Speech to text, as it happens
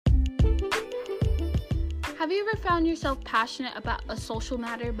Have you ever found yourself passionate about a social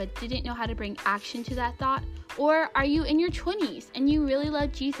matter but didn't know how to bring action to that thought? Or are you in your 20s and you really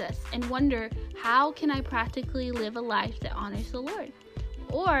love Jesus and wonder, how can I practically live a life that honors the Lord?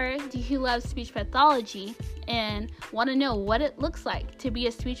 Or do you love speech pathology and want to know what it looks like to be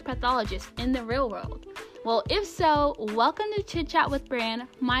a speech pathologist in the real world? Well, if so, welcome to Chit Chat with Brand.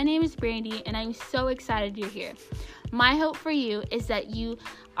 My name is Brandy and I'm so excited you're here. My hope for you is that you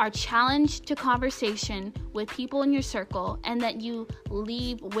are challenged to conversation with people in your circle and that you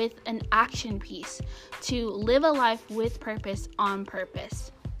leave with an action piece to live a life with purpose on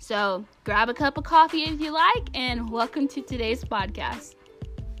purpose. So grab a cup of coffee if you like, and welcome to today's podcast.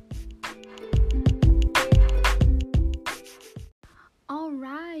 All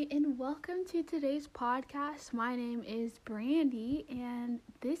right, and welcome to today's podcast. My name is Brandy, and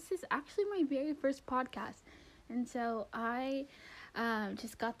this is actually my very first podcast. And so I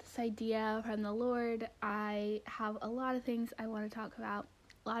just got this idea from the Lord. I have a lot of things I want to talk about,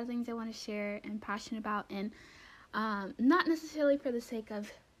 a lot of things I want to share and passionate about, and not necessarily for the sake of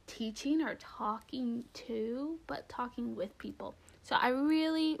teaching or talking to, but talking with people. So I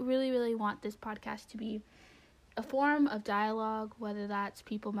really, really, really want this podcast to be a form of dialogue, whether that's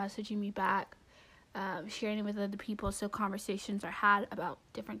people messaging me back, sharing it with other people so conversations are had about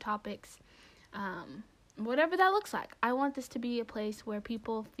different topics, whatever that looks like. I want this to be a place where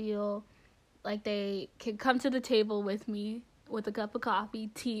people feel like they can come to the table with me with a cup of coffee,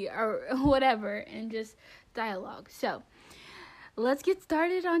 tea, or whatever, and just dialogue. So let's get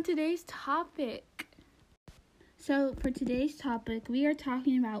started on today's topic. So for today's topic, we are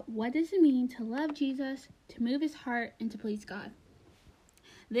talking about what does it mean to love Jesus, to move his heart, and to please God.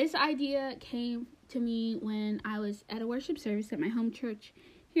 This idea came to me when I was at a worship service at my home church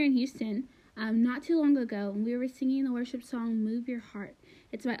here in Houston not too long ago, and we were singing the worship song, Move Your Heart.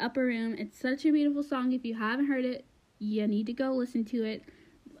 It's by Upper Room. It's such a beautiful song. If you haven't heard it, you need to go listen to it.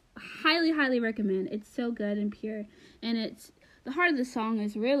 Highly, highly recommend. It's so good and pure. And it's the heart of the song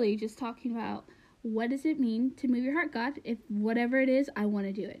is really just talking about what does it mean to move your heart, God? If whatever it is, I want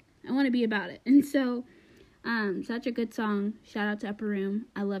to do it. I want to be about it. And so, such a good song. Shout out to Upper Room.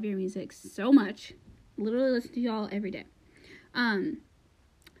 I love your music so much. Literally listen to y'all every day.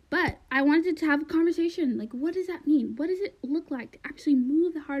 But I wanted to have a conversation. Like, what does that mean? What does it look like to actually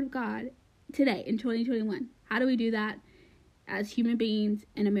move the heart of God today in 2021? How do we do that as human beings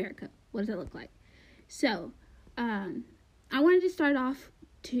in America? What does that look like? So, I wanted to start off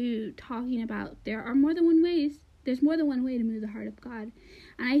to talking about there's more than one way to move the heart of God.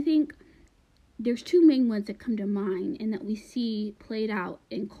 And I think there's two main ones that come to mind and that we see played out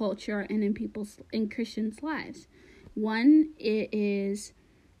in culture and in Christians' lives. One, it is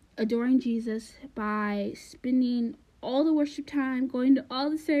adoring Jesus by spending all the worship time, going to all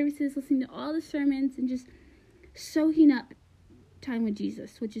the services, listening to all the sermons, and just soaking up time with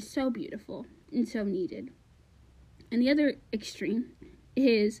Jesus, which is so beautiful and so needed. And the other extreme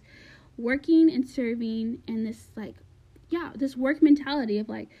is working and serving and this work mentality of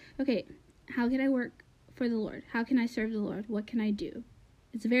like, okay, how can I work for the Lord? How can I serve the Lord? What can I do?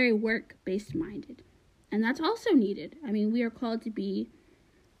 It's very work-based minded. And that's also needed. I mean, we are called to be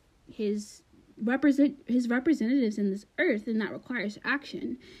his representatives in this earth, and that requires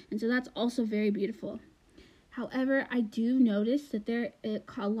action. And so that's also very beautiful. However, I do notice that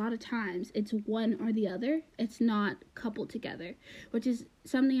a lot of times it's one or the other. It's not coupled together, which is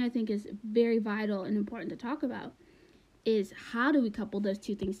something I think is very vital and important to talk about, is how do we couple those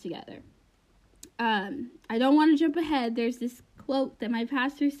two things together? I don't want to jump ahead. There's this quote that my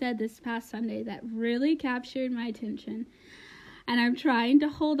pastor said this past Sunday that really captured my attention, and I'm trying to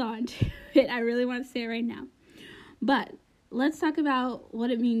hold on to it. I really want to say it right now. But let's talk about what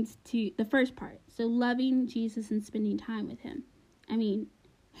it means to the first part. So loving Jesus and spending time with him. I mean,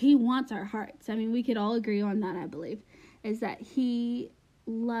 he wants our hearts. I mean, we could all agree on that, I believe, is that he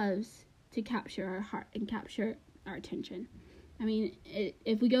loves to capture our heart and capture our attention. I mean,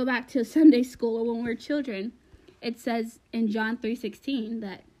 if we go back to Sunday school or when we were children, it says in John 3:16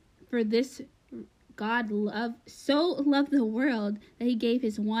 that for this God so loved the world that he gave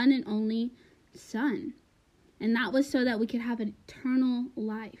his one and only Son. And that was so that we could have an eternal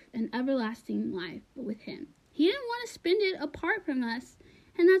life, an everlasting life with him. He didn't want to spend it apart from us,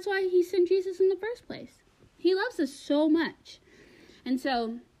 and that's why he sent Jesus in the first place. He loves us so much. And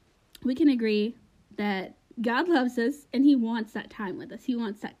so we can agree that God loves us, and he wants that time with us. He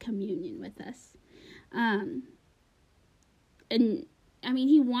wants that communion with us. And I mean,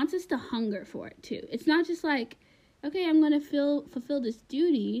 he wants us to hunger for it too. It's not just like, okay, I'm going to fulfill this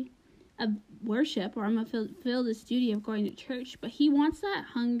duty of worship, or I'm going to fulfill this duty of going to church, but he wants that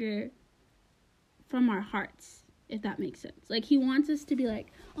hunger from our hearts, if that makes sense. Like, he wants us to be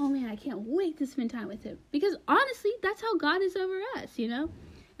like, oh man, I can't wait to spend time with him. Because honestly, that's how God is over us, you know?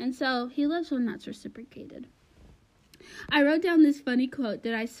 And so he loves when that's reciprocated. I wrote down this funny quote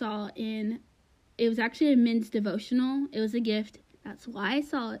that I saw it was actually a men's devotional. It was a gift. That's why I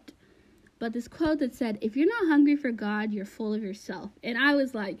saw it. But this quote that said, if you're not hungry for God, you're full of yourself. And I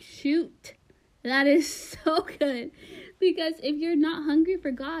was like, shoot, that is so good. Because if you're not hungry for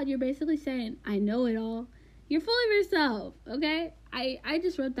God, you're basically saying, I know it all. You're full of yourself, okay? I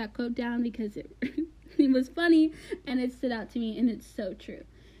just wrote that quote down because it was funny and it stood out to me, and it's so true.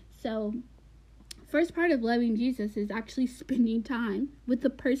 So, first part of loving Jesus is actually spending time with the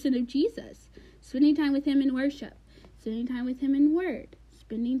person of Jesus. Spending time with him in worship. Spending time with him in word.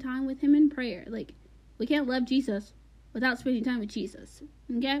 Spending time with him in prayer. Like, we can't love Jesus without spending time with Jesus,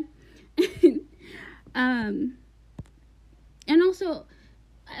 okay? And also,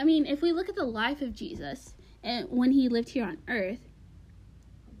 I mean, if we look at the life of Jesus, and when he lived here on earth,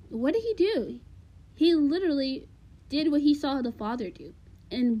 what did he do? He literally did what he saw the Father do.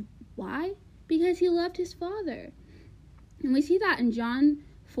 And why? Because he loved his Father. And we see that in John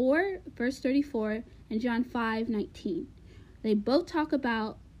 4, verse 34, and John 5:19. They both talk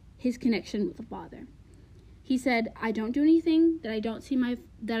about his connection with the Father. He said, I don't do anything that I don't see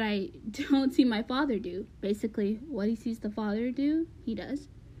my Father do. Basically, what he sees the Father do, he does.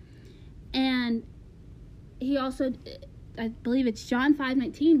 And he also, I believe it's John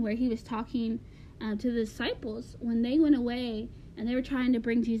 5:19, where he was talking to the disciples when they went away and they were trying to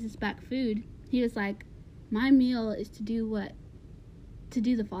bring Jesus back food. He was like, my meal is to do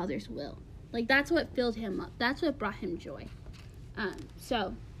the Father's will. Like, that's what filled him up. That's what brought him joy.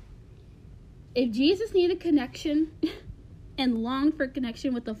 So, if Jesus needed connection and longed for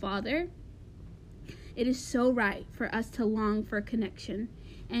connection with the Father, it is so right for us to long for connection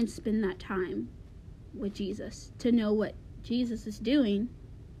and spend that time with Jesus, to know what Jesus is doing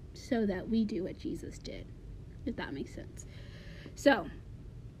so that we do what Jesus did, if that makes sense. So,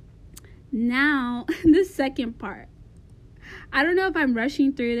 now, the second part. I don't know if I'm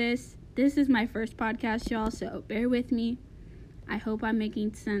rushing through this. This is my first podcast, y'all, so bear with me. I hope I'm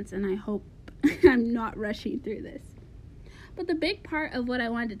making sense, and I hope I'm not rushing through this. But the big part of what I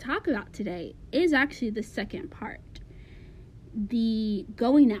wanted to talk about today is actually the second part. The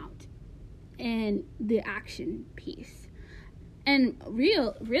going out and the action piece. And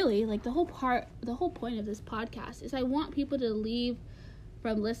really, like the whole point of this podcast is I want people to leave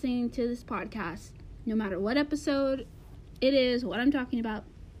from listening to this podcast, no matter what episode it is, what I'm talking about,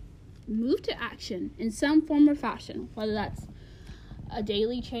 move to action in some form or fashion, whether that's a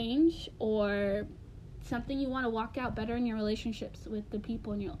daily change or something you want to walk out better in your relationships with the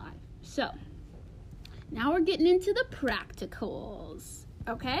people in your life. So, now we're getting into the practicals,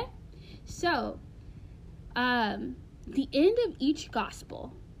 okay? So, the end of each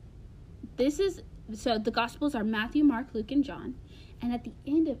gospel, the gospels are Matthew, Mark, Luke, and John, and at the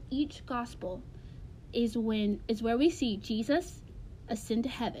end of each gospel is where we see Jesus ascend to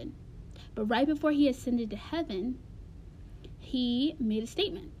heaven. But right before he ascended to heaven, he made a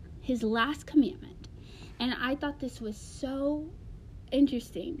statement, his last commandment. And I thought this was so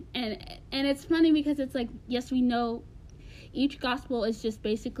interesting. And it's funny because it's like, yes, we know each gospel is just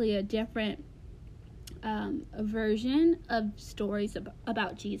basically a different a version of stories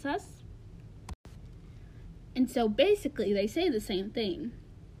about Jesus. And so basically they say the same thing.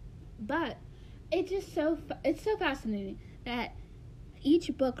 But it's just it's so fascinating that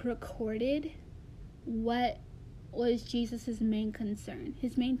each book recorded what was Jesus's main concern,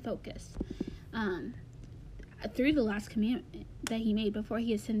 his main focus, through the last commandment that he made before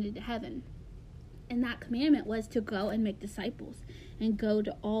he ascended to heaven. And that commandment was to go and make disciples and go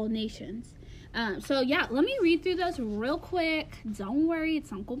to all nations. So yeah, let me read through those real quick. Don't worry,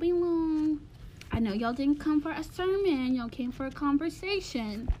 it's not gonna be long. I know y'all didn't come for a sermon, y'all came for a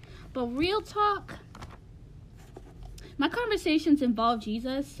conversation. But real talk, my conversations involve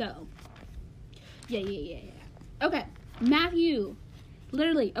Jesus, so yeah. Okay, Matthew,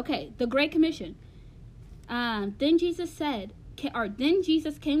 literally, okay, the Great Commission. Then Jesus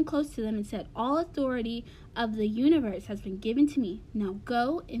came close to them and said, all authority of the universe has been given to me. Now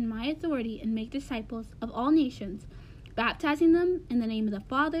go in my authority and make disciples of all nations, baptizing them in the name of the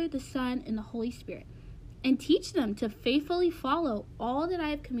Father, the Son, and the Holy Spirit, and teach them to faithfully follow all that I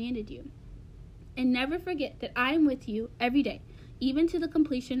have commanded you. And never forget that I am with you every day, even to the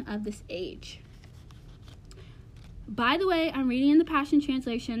completion of this age. By the way, I'm reading in the Passion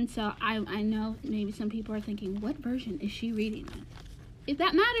Translation, so I know maybe some people are thinking, what version is she reading in? If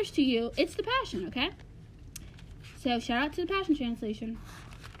that matters to you, it's the Passion, okay? So, shout out to the Passion Translation.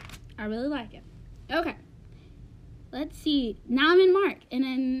 I really like it. Okay. Let's see. Now I'm in Mark. And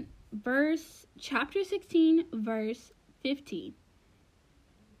in chapter 16, verse 15.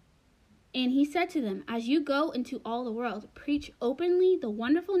 And he said to them, as you go into all the world, preach openly the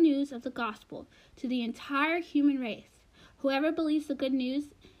wonderful news of the gospel to the entire human race. Whoever believes the good news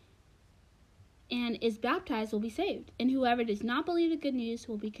and is baptized will be saved, and whoever does not believe the good news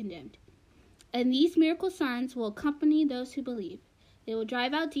will be condemned. And these miracle signs will accompany those who believe. They will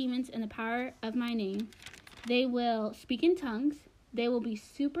drive out demons in the power of my name. They will speak in tongues. They will be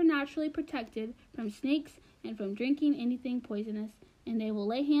supernaturally protected from snakes and from drinking anything poisonous. And they will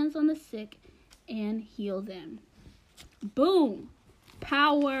lay hands on the sick and heal them. Boom!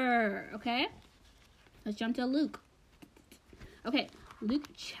 Power! Okay? Let's jump to Luke. Okay, Luke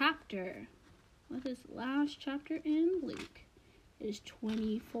chapter. What is last chapter in Luke? It is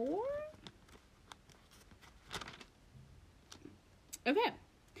 24. Okay,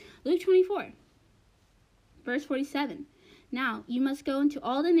 Luke 24, verse 47. Now, you must go into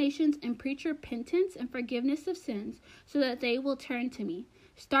all the nations and preach repentance and forgiveness of sins so that they will turn to me.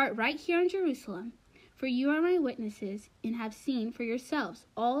 Start right here in Jerusalem, for you are my witnesses and have seen for yourselves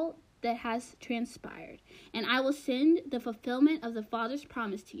all that has transpired. And I will send the fulfillment of the Father's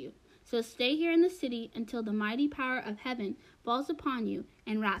promise to you. So stay here in the city until the mighty power of heaven falls upon you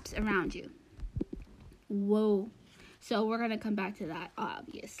and wraps around you. Whoa. So we're going to come back to that,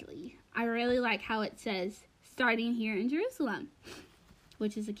 obviously. I really like how it says, starting here in Jerusalem,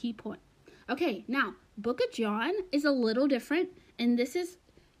 which is a key point. Okay, now, Book of John is a little different, and this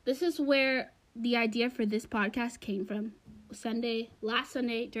is where the idea for this podcast came from. Last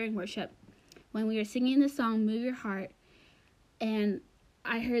Sunday during worship, when we were singing the song, Move Your Heart, and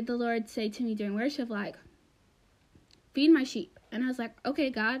I heard the Lord say to me during worship, like, feed my sheep. And I was like,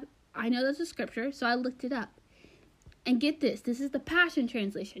 okay, God, I know that's a scripture, so I looked it up. And get this is the Passion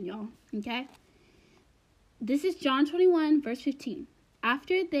Translation, y'all, okay? This is John 21, verse 15.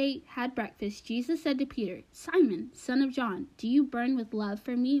 After they had breakfast, Jesus said to Peter, Simon, son of John, do you burn with love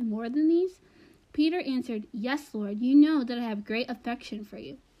for me more than these? Peter answered, yes, Lord, you know that I have great affection for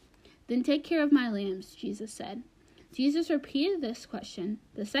you. Then take care of my lambs, Jesus said. Jesus repeated this question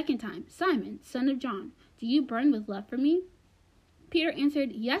the second time. Simon, son of John, do you burn with love for me? Peter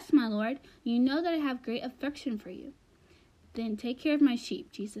answered, yes, my Lord, you know that I have great affection for you. Then take care of my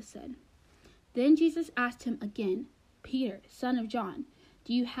sheep, Jesus said. Then Jesus asked him again, Peter, son of John,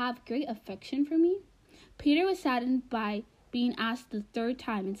 do you have great affection for me? Peter was saddened by being asked the third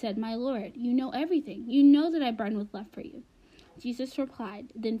time and said, my Lord, you know everything. You know that I burn with love for you. Jesus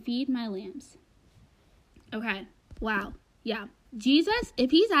replied, then feed my lambs. Okay, wow, yeah. Jesus,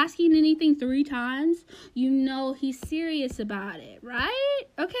 if he's asking anything 3 times, you know he's serious about it, right?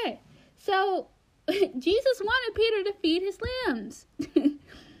 Okay, so Jesus wanted Peter to feed his lambs.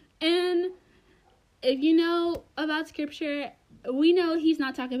 And if you know about scripture, we know he's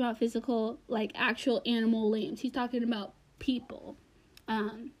not talking about physical, like actual animal lambs. He's talking about people.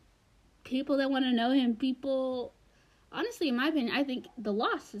 People that want to know him. People, honestly, in my opinion, I think the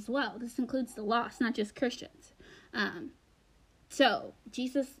lost as well. This includes the lost, not just Christians. So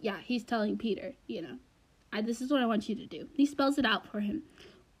Jesus, yeah, he's telling Peter, this is what I want you to do. He spells it out for him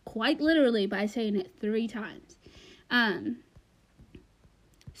quite literally by saying it 3 times.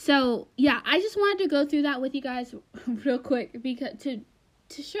 So yeah, I just wanted to go through that with you guys real quick because to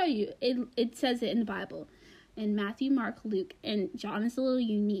show you, it says it in the Bible, in Matthew, Mark, Luke, and John is a little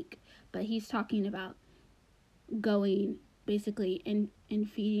unique, but he's talking about going basically and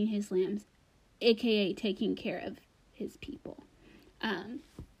feeding his lambs, aka taking care of his people.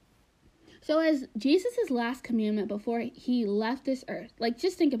 So as Jesus' last commandment before he left this earth, like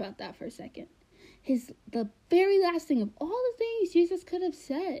just think about that for a second. The very last thing of all the things Jesus could have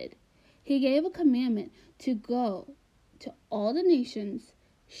said, he gave a commandment to go to all the nations,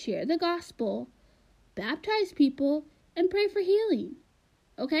 share the gospel, baptize people, and pray for healing.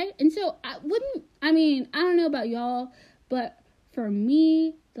 Okay? And so I don't know about y'all, but for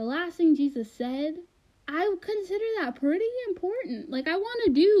me, the last thing Jesus said, I would consider that pretty important. Like, I want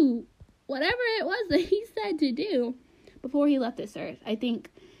to do whatever it was that he said to do before he left this earth. I think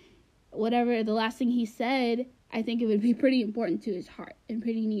whatever the last thing he said, I think it would be pretty important to his heart and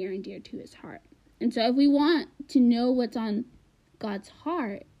pretty near and dear to his heart. And so if we want to know what's on God's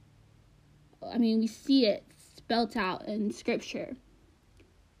heart, we see it spelt out in scripture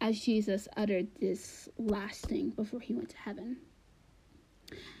as Jesus uttered this last thing before he went to heaven.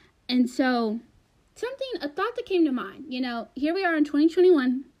 And so a thought that came to mind, here we are in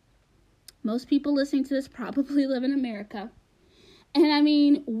 2021. Most people listening to this probably live in America.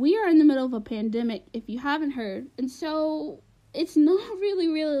 And we are in the middle of a pandemic, if you haven't heard. And so it's not really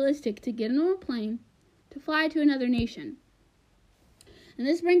realistic to get on a plane to fly to another nation. And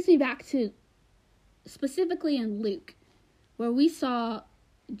this brings me back to specifically in Luke, where we saw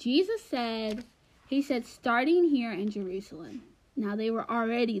Jesus said, he said, starting here in Jerusalem. Now they were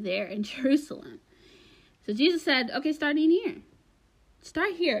already there in Jerusalem. So Jesus said, okay, starting here.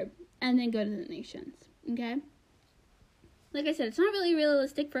 Start here and then go to the nations. Okay? Like I said, it's not really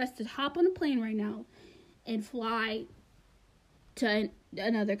realistic for us to hop on a plane right now and fly to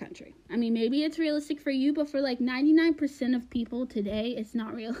another country. I mean, maybe it's realistic for you, but for like 99% of people today, it's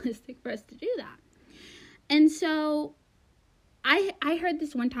not realistic for us to do that. And so I heard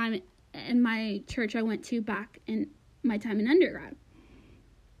this one time in my church I went to back in my time in undergrad.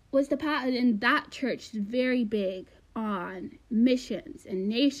 And that church is very big on missions and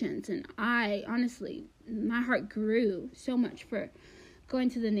nations. And I, honestly, my heart grew so much for going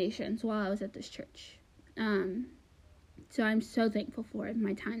to the nations while I was at this church. So I'm so thankful for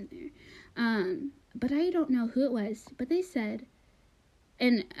my time there. But I don't know who it was, but they said,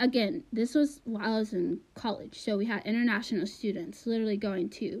 and again, this was while I was in college. So we had international students literally going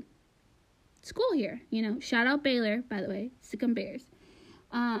to school here. Shout out Baylor, by the way, Sikkim Bears.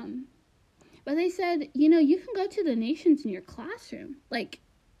 But they said, you can go to the nations in your classroom. Like,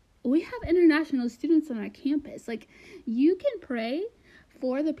 we have international students on our campus. Like, you can pray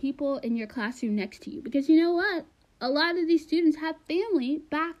for the people in your classroom next to you. Because you know what? A lot of these students have family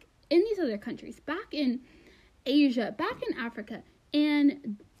back in these other countries, back in Asia, back in Africa.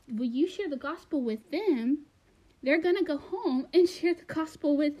 And when you share the gospel with them, they're going to go home and share the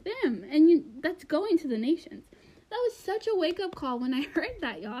gospel with them. And that's going to the nations. That was such a wake-up call when I heard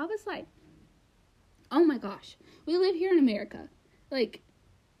that, y'all. I was like, oh my gosh, we live here in America. Like,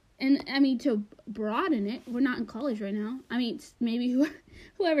 and I mean, to broaden it, we're not in college right now. I mean, maybe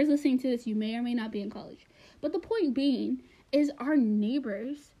whoever's listening to this, you may or may not be in college. But the point being is our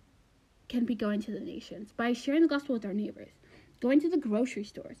neighbors can be going to the nations by sharing the gospel with our neighbors, going to the grocery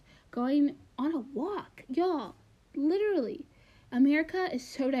stores, going on a walk. Y'all, literally, America is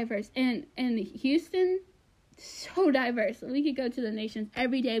so diverse. And Houston, so diverse. We could go to the nations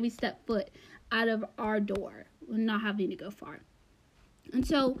every day we step foot out of our door, not having to go far. And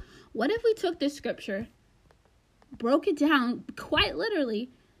so, what if we took this scripture, broke it down quite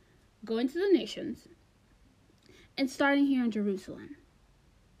literally, going to the nations, and starting here in Jerusalem?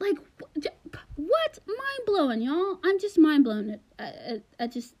 Like, what? Mind-blowing, y'all. I'm just mind-blown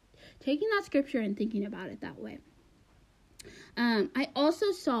at just taking that scripture and thinking about it that way. I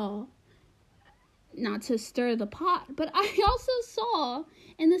also saw, not to stir the pot, but I also saw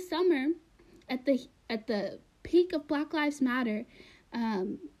in the summer, at the peak of Black Lives Matter,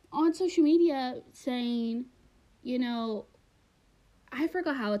 on social media saying, I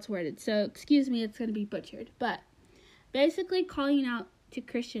forgot how it's worded, so excuse me, it's going to be butchered, but basically calling out to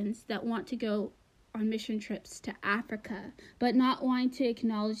Christians that want to go on mission trips to Africa, but not wanting to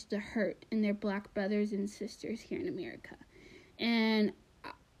acknowledge the hurt in their Black brothers and sisters here in America. And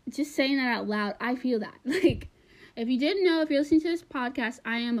just saying that out loud, I feel that. Like, if you didn't know, if you're listening to this podcast,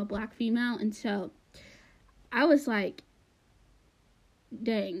 I am a Black female, and so I was like,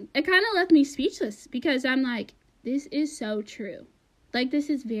 dang. It kind of left me speechless, because I'm like, this is so true. Like, this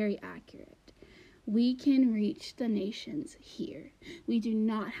is very accurate. We can reach the nations here. We do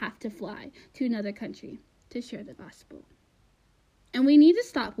not have to fly to another country to share the gospel. And we need to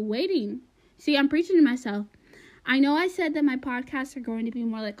stop waiting. See, I'm preaching to myself. I know I said that my podcasts are going to be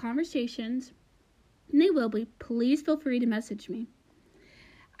more like conversations, and they will be. Please feel free to message me.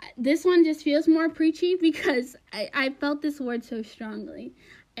 This one just feels more preachy because I felt this word so strongly.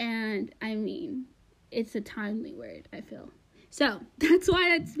 And, I mean, it's a timely word, I feel. So, that's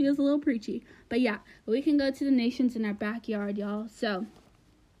why it feels a little preachy. But yeah, we can go to the nations in our backyard, y'all. So,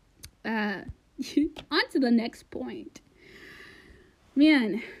 on to the next point.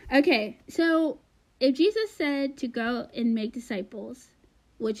 Man, okay, so if Jesus said to go and make disciples,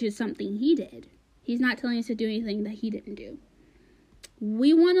 which is something he did, he's not telling us to do anything that he didn't do.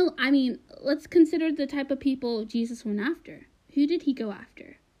 Let's consider the type of people Jesus went after. Who did he go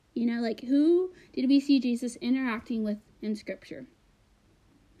after? Who did we see Jesus interacting with in Scripture?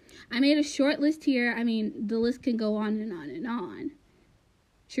 I made a short list here. I mean, the list can go on and on and on.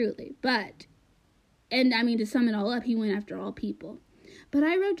 Truly. To sum it all up, he went after all people. But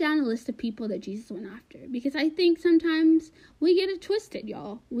I wrote down a list of people that Jesus went after, because I think sometimes we get it twisted,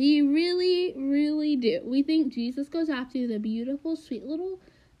 y'all. We really, really do. We think Jesus goes after the beautiful, sweet little,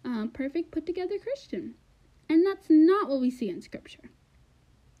 perfect, put-together Christian. And that's not what we see in Scripture.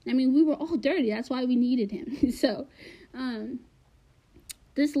 I mean, we were all dirty. That's why we needed him. So,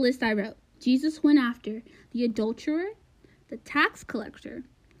 this list I wrote. Jesus went after the adulterer, the tax collector,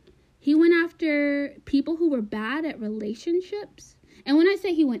 He went after people who were bad at relationships. And when I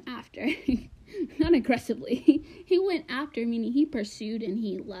say he went after, not aggressively, he went after, meaning he pursued and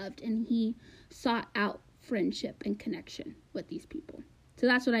he loved and he sought out friendship and connection with these people. So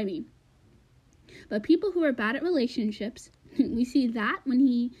that's what I mean. But people who are bad at relationships, we see that when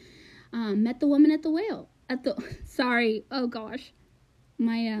he met the woman at the well.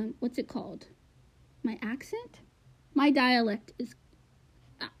 What's it called? My accent? My dialect is,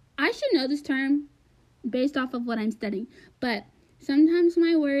 I should know this term based off of what I'm studying, but sometimes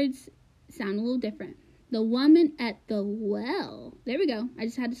my words sound a little different. The woman at the well. There we go. I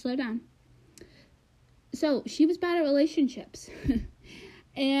just had to slow down. So she was bad at relationships.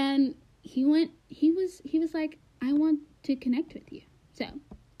 And he was like, I want to connect with you. So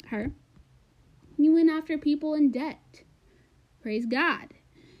he went after people in debt. Praise God.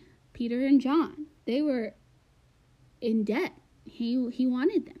 Peter and John, they were in debt. He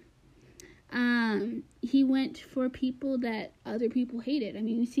wanted them. He went for people that other people hated. I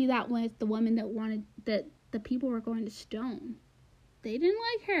mean, you see that with the woman that the people were going to stone. They didn't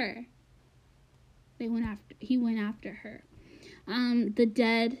like her. He went after her. The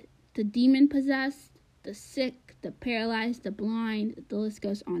dead, the demon-possessed, the sick, the paralyzed, the blind, the list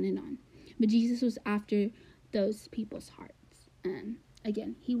goes on and on. But Jesus was after those people's hearts.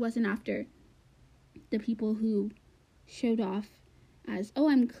 Again, he wasn't after the people who showed off as, oh,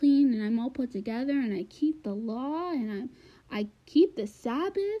 I'm clean and I'm all put together and I keep the law and I keep the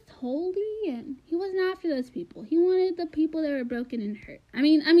Sabbath holy. And he wasn't after those people. He wanted the people that were broken and hurt. I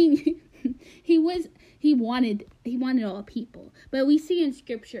mean, he wanted all people. But we see in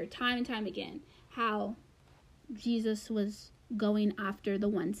scripture time and time again how Jesus was going after the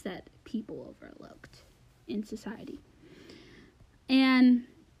ones that people overlooked in society. And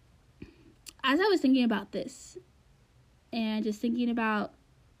as I was thinking about this and just thinking about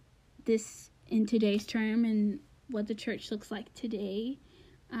this in today's term and what the church looks like today,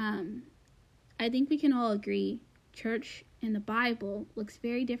 I think we can all agree church in the Bible looks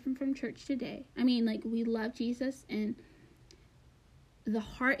very different from church today. I mean, like, we love Jesus and the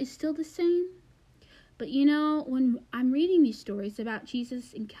heart is still the same. But, you know, when I'm reading these stories about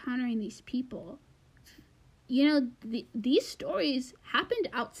Jesus encountering these people, you know, these stories happened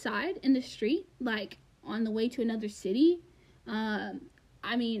outside in the street, like on the way to another city.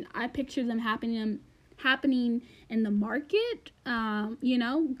 I mean, I picture them happening in the market, you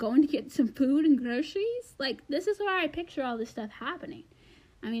know, going to get some food and groceries. Like, this is where I picture all this stuff happening.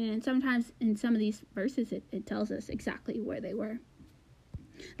 I mean, and sometimes in some of these verses, it tells us exactly where they were.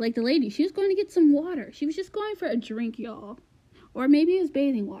 Like the lady, she was going to get some water. She was just going for a drink, y'all. Or maybe it was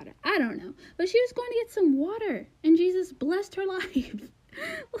bathing water. I don't know. But she was going to get some water. And Jesus blessed her life.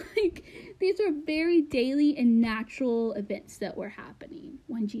 Like, these were very daily and natural events that were happening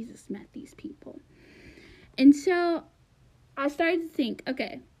when Jesus met these people. And so I started to think,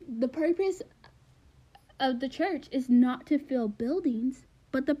 okay, the purpose of the church is not to fill buildings,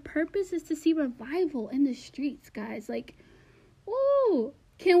 but the purpose is to see revival in the streets, guys. Like, ooh,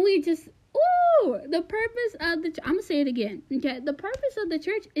 can we just... the purpose of I'm going to say it again, okay? The purpose of the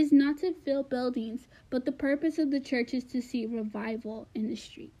church is not to fill buildings, but the purpose of the church is to see revival in the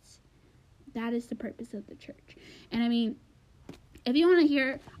streets. That is the purpose of the church. And I mean, if you want to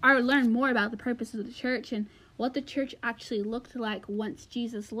hear or learn more about the purpose of the church and what the church actually looked like once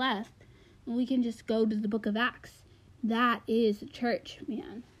Jesus left, we can just go to the book of Acts. That is the church,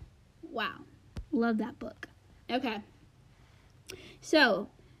 man. Wow. Love that book. Okay. So,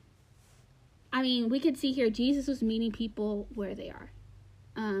 I mean, we could see here Jesus was meeting people where they are.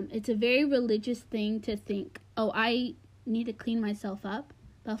 It's a very religious thing to think, oh, I need to clean myself up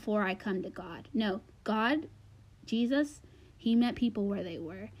before I come to God. No, God, Jesus, he met people where they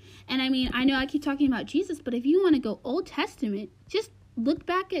were. And I mean, I know I keep talking about Jesus, but if you want to go Old Testament, just look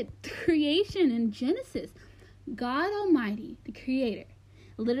back at creation in Genesis. God Almighty, the Creator,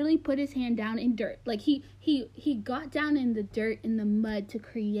 literally put his hand down in dirt. Like he got down in the dirt, in the mud to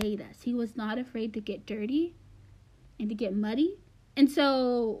create us. He was not afraid to get dirty and to get muddy. And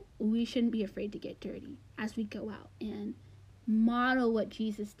so we shouldn't be afraid to get dirty as we go out and model what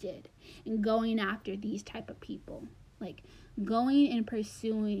Jesus did and going after these type of people. Like going and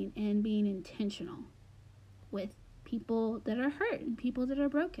pursuing and being intentional with people that are hurt and people that are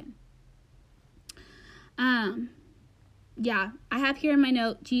broken. Yeah, I have here in my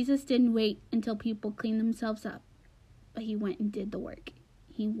note, Jesus didn't wait until people cleaned themselves up, but he went and did the work.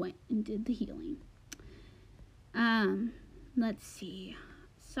 He went and did the healing. Let's see.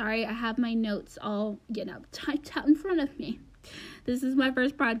 Sorry, I have my notes all, typed out in front of me. This is my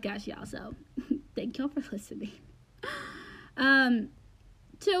first podcast, y'all, so thank y'all for listening.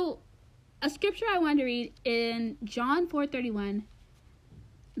 So a scripture I wanted to read in John 4:31.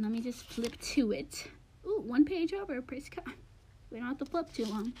 Let me just flip to it. Ooh, 1 page over. Praise God. We don't have to flip too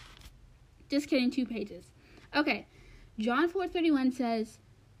long. Just kidding, 2 pages. Okay. John 4:31 says,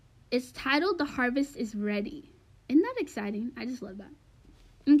 it's titled, The Harvest is Ready. Isn't that exciting? I just love that.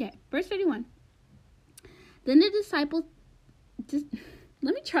 Okay, verse 31. Then the disciples...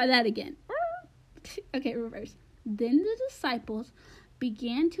 let me try that again. Okay, reverse. Then the disciples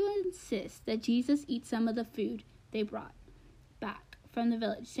began to insist that Jesus eat some of the food they brought back from the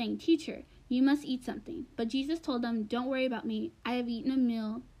village, saying, Teacher, you must eat something. But Jesus told them, don't worry about me. I have eaten a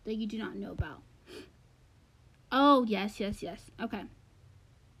meal that you do not know about. Oh, yes. Okay.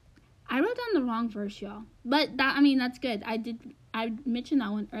 I wrote down the wrong verse, y'all. But that's good. I mentioned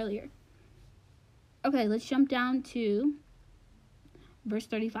that one earlier. Okay, let's jump down to verse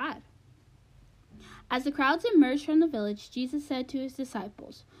 35. As the crowds emerged from the village, Jesus said to his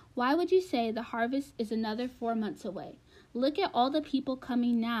disciples, why would you say the harvest is another 4 months away? Look at all the people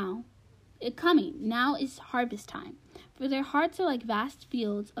coming now. Now is harvest time. For their hearts are like vast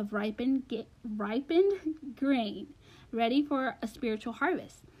fields of ripened grain, ready for a spiritual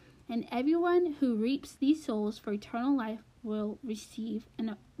harvest. And everyone who reaps these souls for eternal life will receive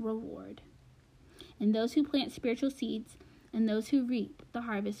a reward. And those who plant spiritual seeds and those who reap the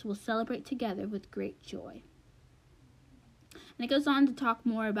harvest will celebrate together with great joy. And it goes on to talk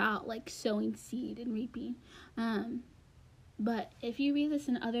more about like sowing seed and reaping. But if you read this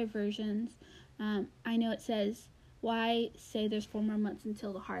in other versions, I know it says, why say there's 4 more months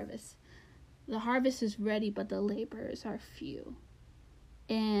until the harvest? The harvest is ready, but the laborers are few.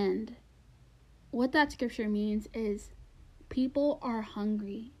 And what that scripture means is people are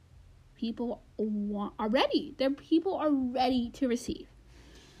hungry. People are ready. People are ready to receive.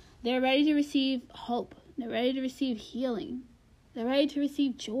 They're ready to receive hope. They're ready to receive healing. They're ready to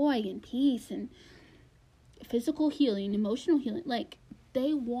receive joy and peace and physical healing, emotional healing. Like,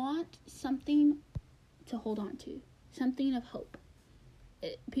 they want something to hold on to, something of hope.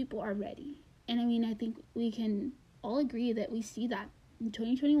 People are ready. And I think we can all agree that we see that in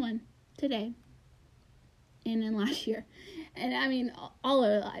 2021, today, and in last year. And all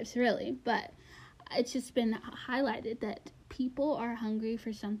our lives, really. But it's just been highlighted that people are hungry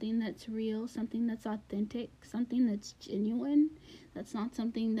for something that's real, something that's authentic, something that's genuine. That's not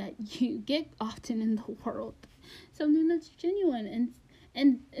something that you get often in the world. Something that's genuine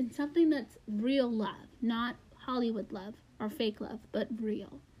and something that's real love, not Hollywood love or fake love, but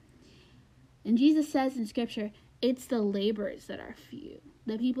real. And Jesus says in scripture, it's the laborers that are few.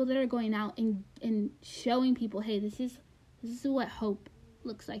 The people that are going out and showing people, hey, this is what hope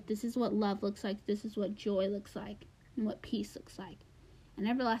looks like. This is what love looks like. This is what joy looks like. And what peace looks like. And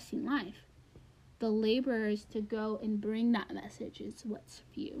everlasting life. The laborers to go and bring that message is what's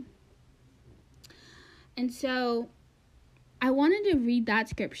few. And so I wanted to read that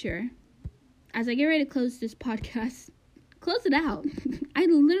scripture as I get ready to close this podcast. Close it out. I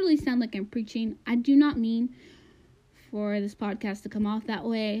literally sound like I'm preaching. I do not mean for this podcast to come off that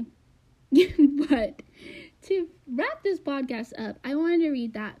way. But to wrap this podcast up, I wanted to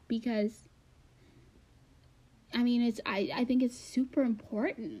read that because I think it's super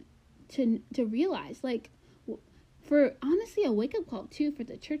important to realize, like, for honestly a wake up call too for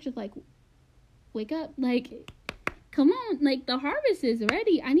the church of like, wake up, like, come on, like, the harvest is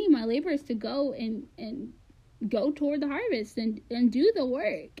ready. I need my laborers to go and go toward the harvest and do the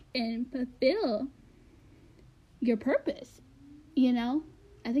work and fulfill your purpose.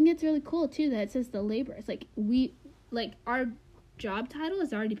 I think it's really cool too that it says the laborers. Like our job title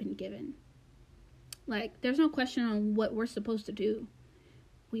has already been given. Like, there's no question on what we're supposed to do.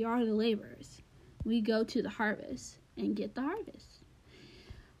 We are the laborers. We go to the harvest and get the harvest.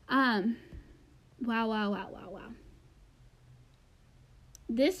 Wow.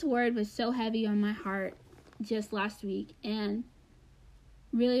 This word was so heavy on my heart just last week, and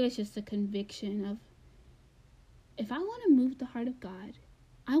really was just a conviction of, if I want to move the heart of God,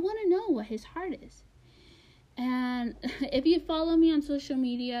 I want to know what his heart is. And if you follow me on social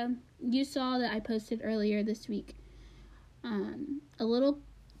media, you saw that I posted earlier this week a little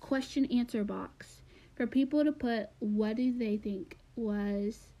question answer box for people to put what do they think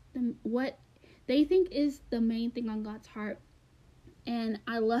what they think is the main thing on God's heart. And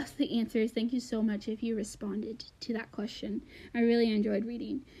I love the answers. Thank you so much if you responded to that question. I really enjoyed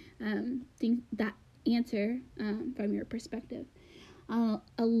reading that answer from your perspective. A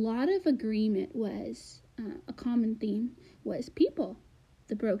lot of agreement was, a common theme was people,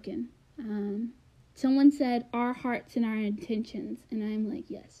 the broken. Someone said our hearts and our intentions, and I'm like,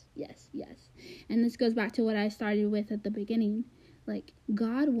 yes. And this goes back to what I started with at the beginning. Like,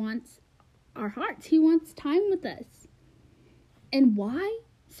 God wants our hearts. He wants time with us. And why?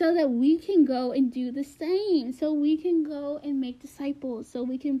 So that we can go and do the same. So we can go and make disciples. So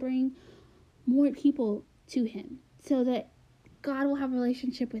we can bring more people to him. So that God will have a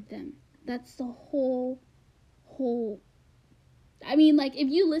relationship with them. That's the whole. I mean, like, if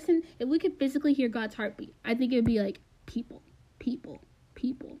we could physically hear God's heartbeat, I think it would be like, people.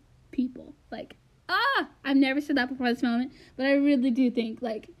 Like, I've never said that before this moment, but I really do think,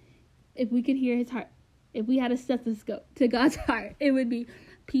 like, if we could hear his heart, if we had a stethoscope to God's heart, it would be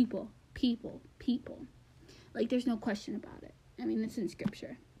people. Like, there's no question about it. I mean, it's in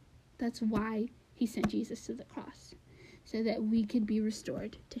Scripture. That's why he sent Jesus to the cross, so that we could be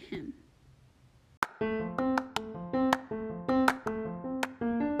restored to him.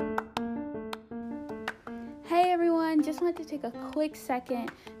 Hey everyone, just wanted to take a quick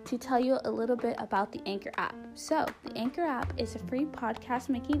second to tell you a little bit about the Anchor app. So, the Anchor app is a free podcast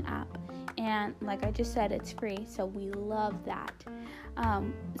making app, and like I just said, it's free, so we love that.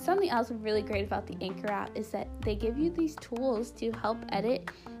 Something else really great about the Anchor app is that they give you these tools to help edit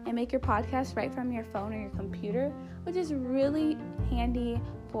and make your podcast right from your phone or your computer, which is really handy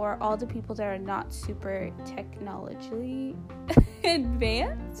for all the people that are not super technologically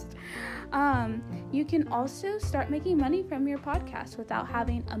advanced. You can also start making money from your podcast without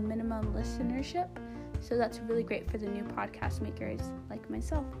having a minimum listenership. So that's really great for the new podcast makers like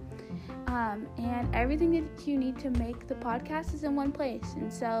myself. And everything that you need to make the podcast is in one place.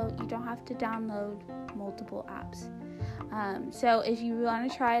 And so you don't have to download multiple apps. So if you want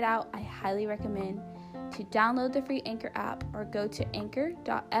to try it out, I highly recommend to download the free Anchor app or go to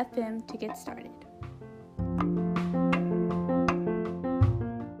anchor.fm to get started.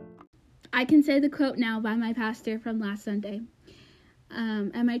 I can say the quote now by my pastor from last Sunday.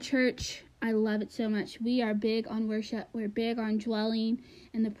 At my church, I love it so much. We are big on worship. We're big on dwelling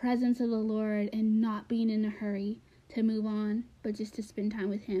in the presence of the Lord and not being in a hurry to move on, but just to spend time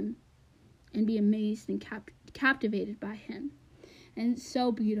with him and be amazed and captivated by him. And it's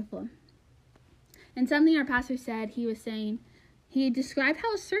so beautiful. And something our pastor said, he described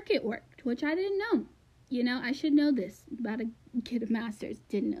how a circuit worked, which I didn't know. You know, I should know this. About to get a master's,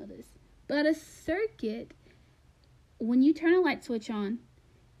 didn't know this. But a circuit, when you turn a light switch on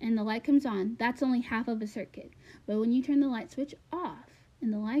and the light comes on, that's only half of a circuit. But when you turn the light switch off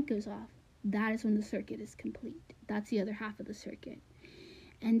and the light goes off, that is when the circuit is complete. That's the other half of the circuit.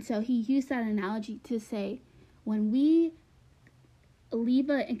 And so he used that analogy to say, when we leave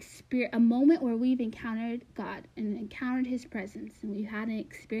a moment where we've encountered God and encountered his presence and we've had an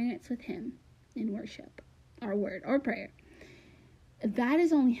experience with him in worship or word or prayer, that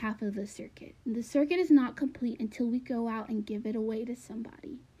is only half of the circuit. The circuit is not complete until we go out and give it away to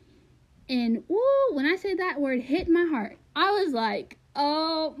somebody. And when I said that word hit my heart, I was like,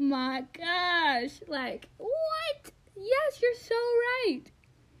 oh my gosh, like, what? Yes, you're so right.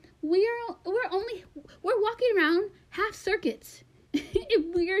 We're walking around half circuits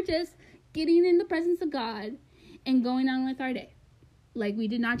if we are just getting in the presence of God and going on with our day. Like, we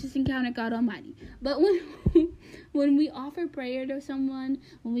did not just encounter God Almighty. But when we offer prayer to someone,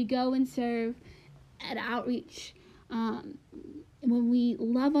 when we go and serve at outreach, when we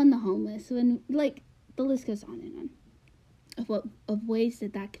love on the homeless, when, like, the list goes on and on of ways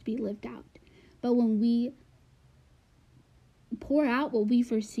that could be lived out. But when we pour out what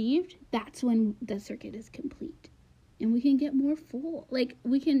we've received, that's when the circuit is complete. And we can get more full. Like,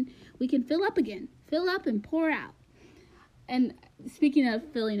 we can fill up again. Fill up and pour out. And speaking of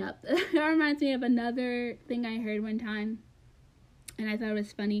filling up, that reminds me of another thing I heard one time, and I thought it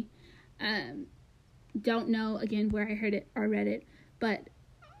was funny. Don't know, again, where I heard it or read it, but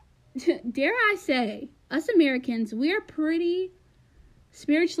dare I say, us Americans, we are pretty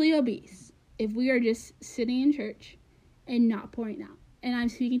spiritually obese if we are just sitting in church and not pouring out. And I'm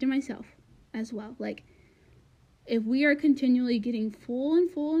speaking to myself as well. Like, if we are continually getting full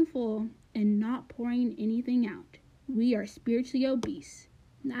and not pouring anything out, we are spiritually obese.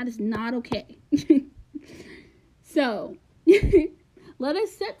 That is not okay. So, let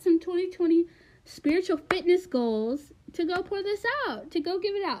us set some 2020 spiritual fitness goals to go pour this out, to go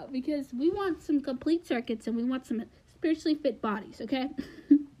give it out, because we want some complete circuits and we want some spiritually fit bodies, okay?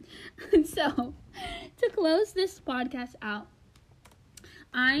 So, to close this podcast out,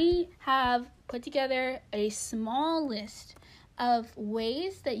 I have put together a small list of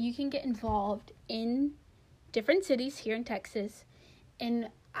ways that you can get involved in different cities here in Texas and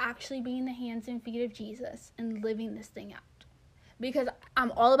actually being the hands and feet of Jesus and living this thing out. Because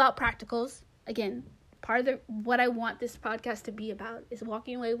I'm all about practicals. Again, part of what I want this podcast to be about is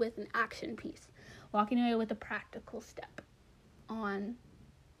walking away with an action piece, walking away with a practical step on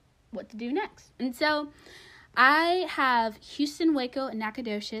what to do next. And so I have Houston, Waco, and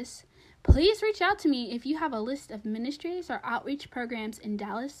Nacogdoches. Please reach out to me if you have a list of ministries or outreach programs in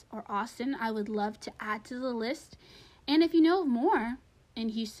Dallas or Austin. I would love to add to the list. And if you know of more in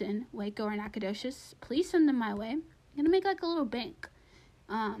Houston, Waco, or Nacogdoches, please send them my way. I'm going to make like a little bank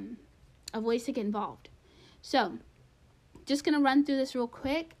of ways to get involved. So, just going to run through this real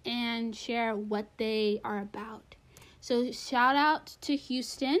quick and share what they are about. So, shout out to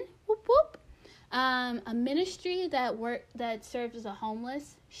Houston. Whoop, whoop. A ministry that serves as a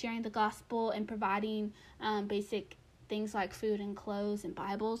homeless, sharing the gospel and providing basic things like food and clothes and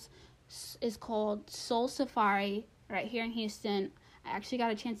Bibles, is called Soul Safari right here in Houston. I actually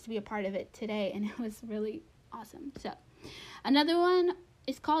got a chance to be a part of it today, and it was really awesome. So, another one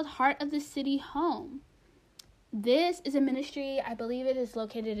is called Heart of the City Home. This is a ministry, I believe it is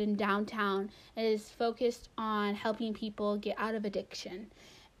located in downtown. It is focused on helping people get out of addiction.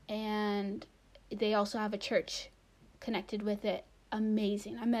 And they also have a church connected with it.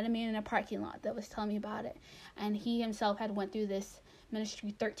 Amazing. I met a man in a parking lot that was telling me about it. And he himself had went through this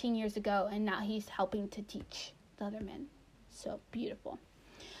ministry 13 years ago, and now he's helping to teach the other men. So beautiful.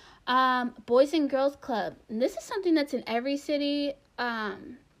 Boys and Girls Club. And this is something that's in every city.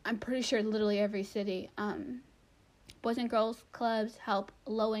 I'm pretty sure literally every city. Boys and Girls Clubs help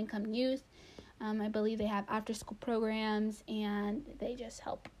low-income youth. I believe they have after-school programs, and they just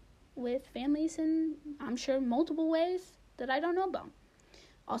help with families in, I'm sure, multiple ways that I don't know about.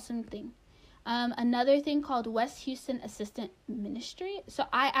 Awesome thing. Another thing called West Houston Assistant Ministry. So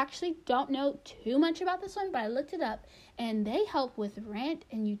I actually don't know too much about this one, but I looked it up, and they help with rent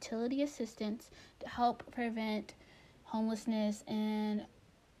and utility assistance to help prevent homelessness and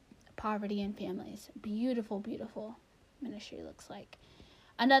poverty in families. Beautiful, beautiful ministry looks like.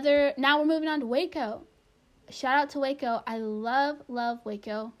 Now we're moving on to Waco. Shout out to Waco. I love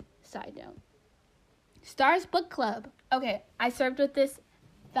Waco. Side note. Stars Book Club. Okay, I served with this.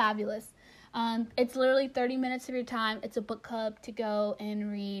 Fabulous. It's literally 30 minutes of your time. It's a book club to go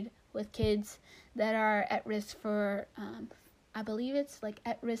and read with kids that are at risk for, I believe it's like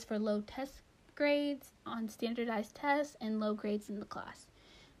at risk for low test grades on standardized tests and low grades in the class.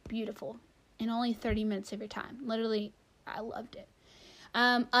 Beautiful. In only 30 minutes of your time. Literally, I loved it.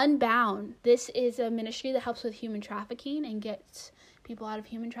 Unbound. This is a ministry that helps with human trafficking and gets people out of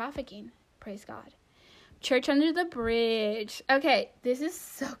human trafficking. Praise God. Church Under the Bridge. Okay, this is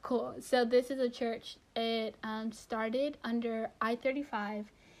so cool. So this is a church. It started under I-35,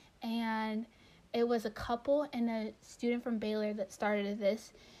 and it was a couple and a student from Baylor that started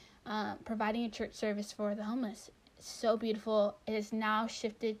this, providing a church service for the homeless. It's so beautiful. It is now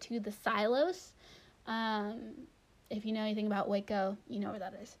shifted to the Silos. If you know anything about Waco, you know where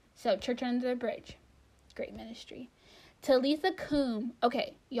that is. So Church Under the Bridge. Great ministry. Talitha Coombe.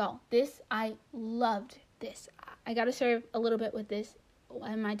 Okay, y'all, I loved this. I got to serve a little bit with this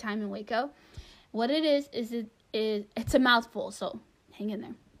in my time in Waco. What it is it's a mouthful, so hang in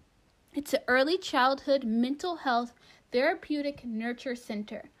there. It's an early childhood mental health therapeutic nurture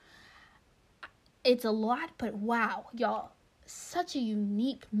center. It's a lot, but wow, y'all, such a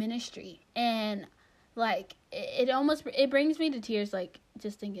unique ministry. And like, it brings me to tears, like,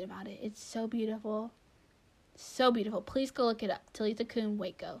 just thinking about it. It's so beautiful. So beautiful. Please go look it up. Talitha Coombe,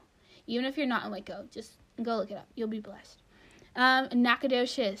 Waco. Even if you're not in Waco, just go look it up. You'll be blessed.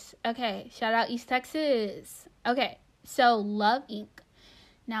 Nacogdoches. Okay, shout out East Texas. Okay, so Love Inc.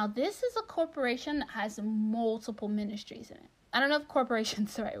 Now, this is a corporation that has multiple ministries in it. I don't know if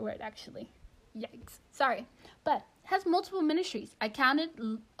corporation's the right word, actually. Yikes. Sorry. But it has multiple ministries. I counted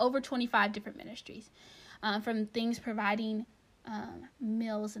over 25 different ministries. From things providing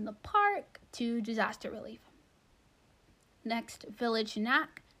meals in the park to disaster relief. Next, Village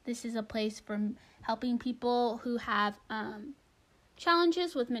NAC. This is a place for helping people who have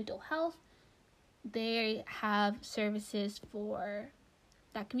challenges with mental health. They have services for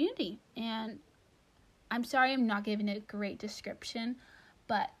that community. And I'm sorry I'm not giving it a great description,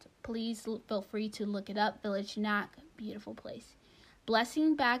 but please feel free to look it up. Village NAC, beautiful place.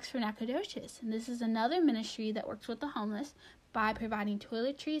 Blessing Bags for Nacogdoches. And this is another ministry that works with the homeless by providing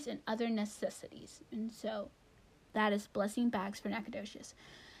toiletries and other necessities. And so that is Blessing Bags for Nacogdoches.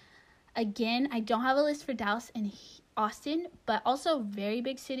 Again, I don't have a list for Dallas and Austin, but also very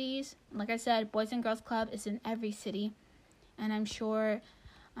big cities. Like I said, Boys and Girls Club is in every city. And I'm sure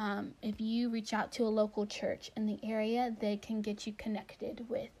if you reach out to a local church in the area, they can get you connected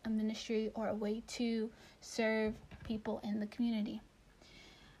with a ministry or a way to serve people in the community.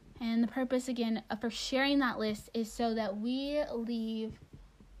 And the purpose, again, for sharing that list is so that we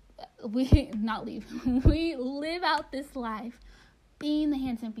live out this life being the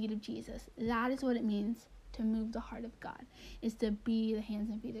hands and feet of Jesus. That is what it means to move the heart of God, is to be the hands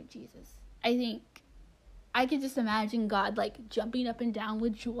and feet of Jesus. I think I could just imagine God like jumping up and down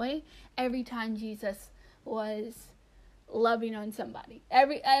with joy every time Jesus was loving on somebody.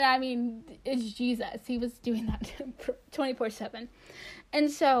 It's Jesus. He was doing that 24/7.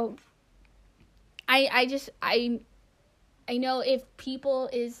 And so I know if people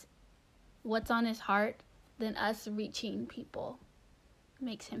is what's on his heart, then us reaching people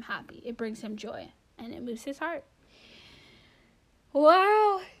makes him happy. It brings him joy and it moves his heart.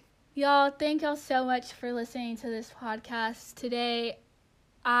 Wow. Y'all, thank y'all so much for listening to this podcast today.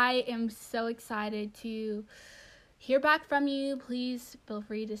 I am so excited to hear back from you. Please feel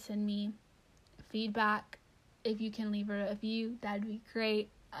free to send me feedback. If you can leave a review, that'd be great.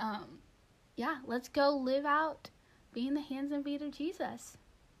 Let's go live out being the hands and feet of Jesus.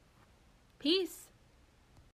 Peace.